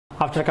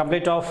After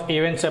complete of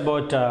events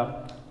about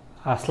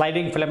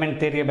sliding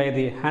filament theory by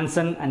the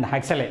Hansen and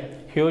Huxley,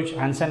 huge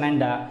Hansen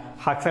and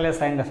Huxley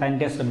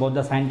scientists, both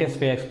the scientists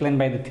we explained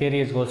by the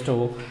theories goes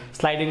to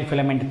sliding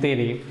filament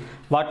theory.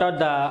 What are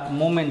the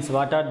movements,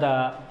 what are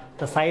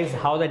the size,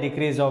 how the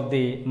decrease of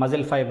the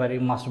muscle fiber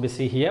you must be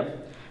see here.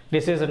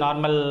 This is a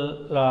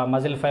normal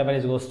muscle fiber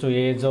is goes to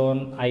A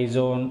zone, I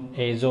zone,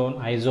 A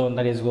zone, I zone,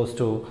 that is goes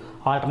to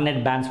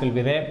alternate bands will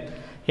be there.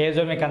 A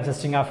zone will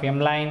consisting of M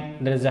line,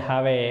 there is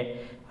have a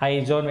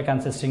I zone will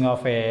consisting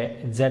of a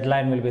Z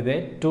line will be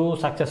there. Two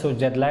successive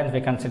Z lines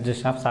will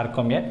consist of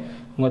sarcomere.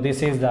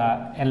 This is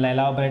the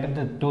elaborated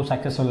the two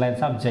successive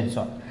lines of Z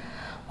zone.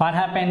 What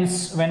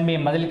happens when we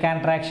muscle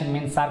contraction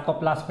means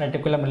sarcoplasmic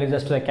reticulum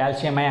releases to the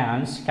calcium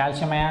ions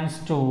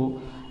to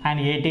and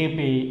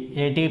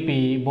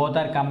ATP both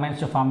are combined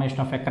to formation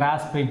of a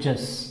cross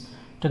bridges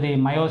to the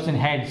myosin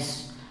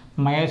heads.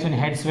 Myosin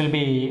heads will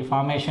be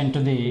formation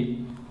to the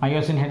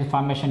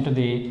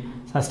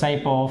such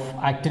type of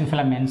actin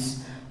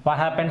filaments. What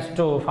happens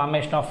to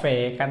formation of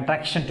a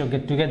contraction to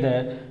get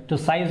together to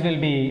size will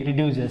be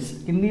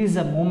reduces. In this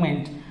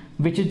movement,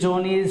 which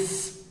zone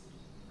is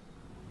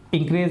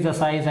increase the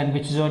size and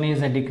which zone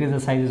is decrease the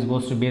size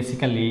goes to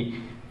basically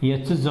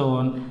H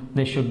zone.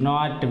 They should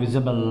not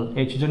visible.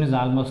 H zone is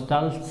almost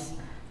all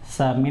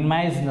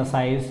minimize in the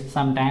size.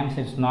 Sometimes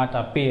it's not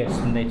appears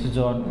in the H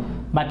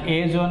zone, but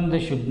A zone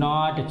they should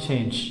not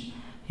change.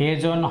 A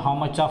zone, how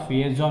much of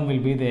A zone will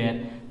be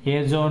there?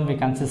 A zone will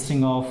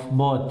consisting of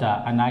both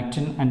an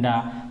actin and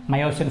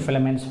myosin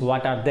filaments.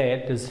 What are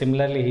there?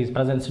 Similarly, is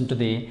present into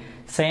the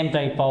same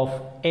type of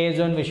A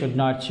zone. We should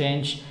not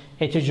change.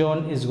 H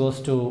zone is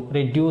goes to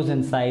reduce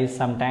in size.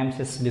 Sometimes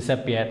it's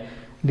disappear.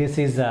 This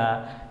is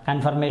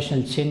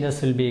conformational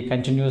changes will be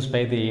continuous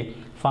by the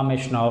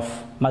formation of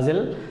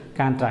muscle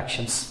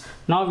contractions.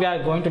 Now we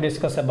are going to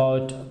discuss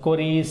about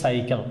cori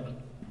cycle.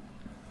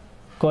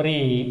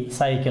 Cori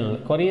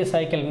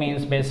cycle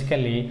means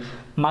basically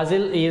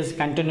muscle is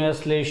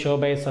continuously shown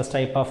by such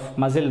type of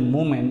muscle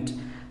movement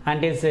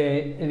and it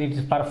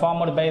is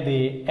performed by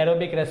the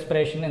aerobic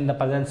respiration in the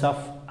presence of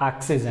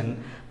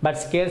oxygen, but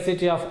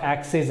scarcity of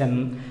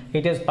oxygen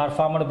it is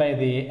performed by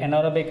the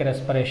anaerobic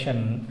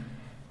respiration.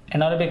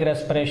 Anaerobic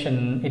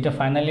respiration it is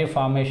finally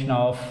formation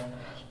of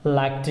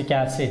lactic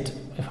acid.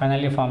 In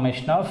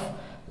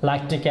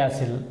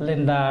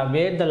the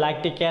way the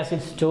lactic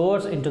acid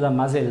stores into the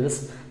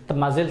muscles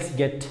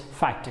get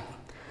fatigue.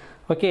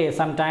 Okay,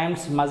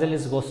 sometimes muscle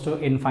is goes to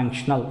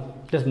infunctional.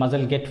 This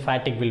muscle get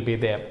fatigue will be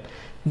there.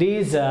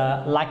 These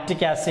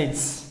lactic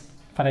acids,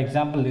 for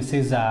example, this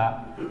is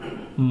a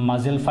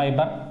muscle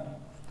fiber.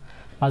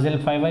 Muscle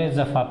fiber is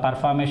a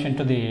performation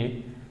to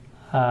the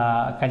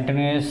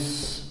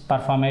continuous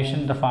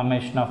performation, the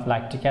formation of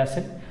lactic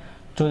acid.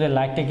 To the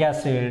lactic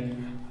acid,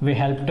 we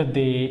help to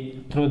the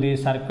through the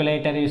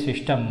circulatory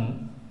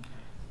system.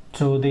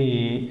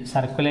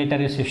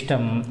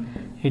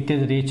 It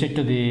is reached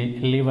to the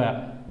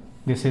liver.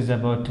 This is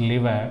about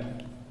liver.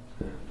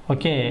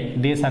 Okay,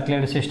 the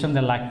circulatory system,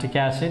 the lactic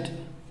acid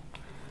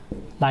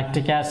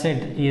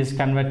is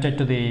converted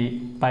to the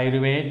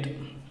pyruvate.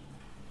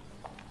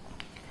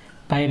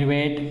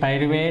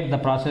 The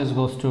process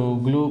goes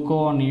to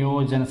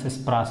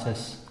gluconeogenesis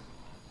process.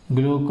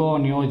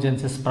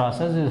 Gluconeogenesis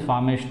process is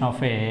formation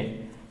of a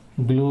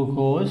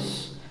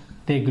glucose.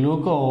 The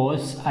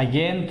glucose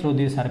again through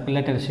the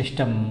circulatory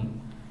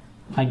system,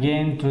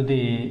 it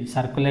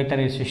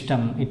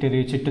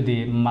reaches to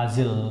the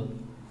muscle,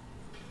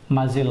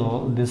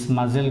 this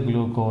muscle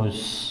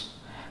glucose,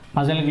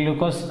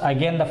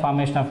 again the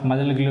formation of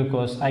muscle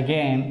glucose,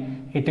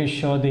 again it will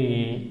show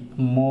the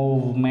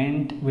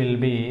movement will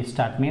be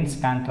start, means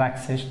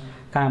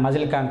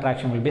muscle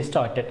contraction will be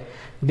started.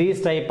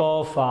 These type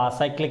of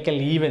cyclical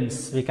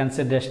events we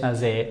consider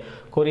as a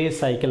cori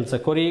cycle. So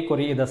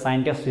cori, the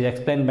scientists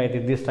explained by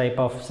this type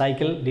of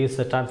cycle, this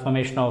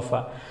transformation of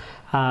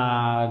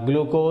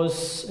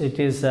glucose, it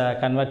is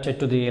converted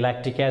to the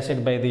lactic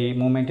acid by the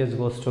movement is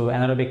goes to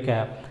anaerobic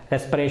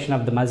respiration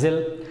of the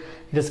muscle.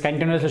 It is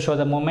continuously show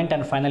the movement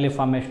and finally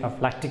formation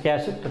of lactic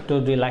acid. To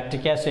the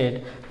lactic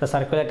acid, the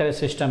circulatory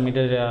system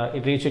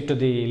it reaches to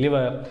the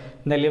liver.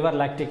 In the liver,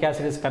 lactic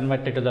acid is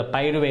converted to the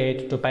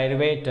pyruvate.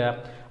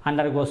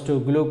 Undergoes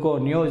to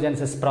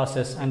gluconeogenesis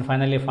process and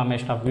finally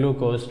formation of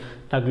glucose.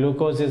 The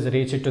glucose is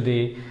reached to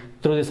the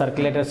through the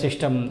circulatory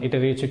system. It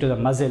reaches to the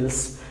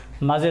muscles.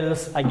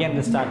 Again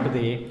they start to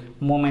the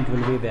movement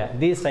will be there.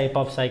 This type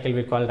of cycle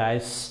we call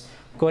as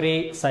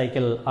cori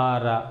cycle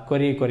or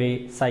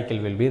cori cycle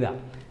will be there.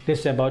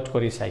 This is about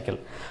cori cycle.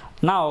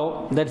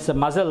 Now that's the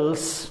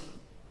muscles.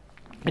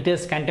 It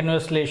is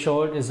continuously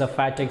showed is a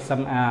fatigue,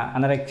 some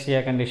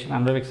anorexia condition,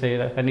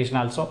 anaerobic condition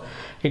also.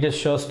 It is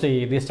shows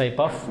this type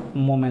of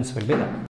movements will be there.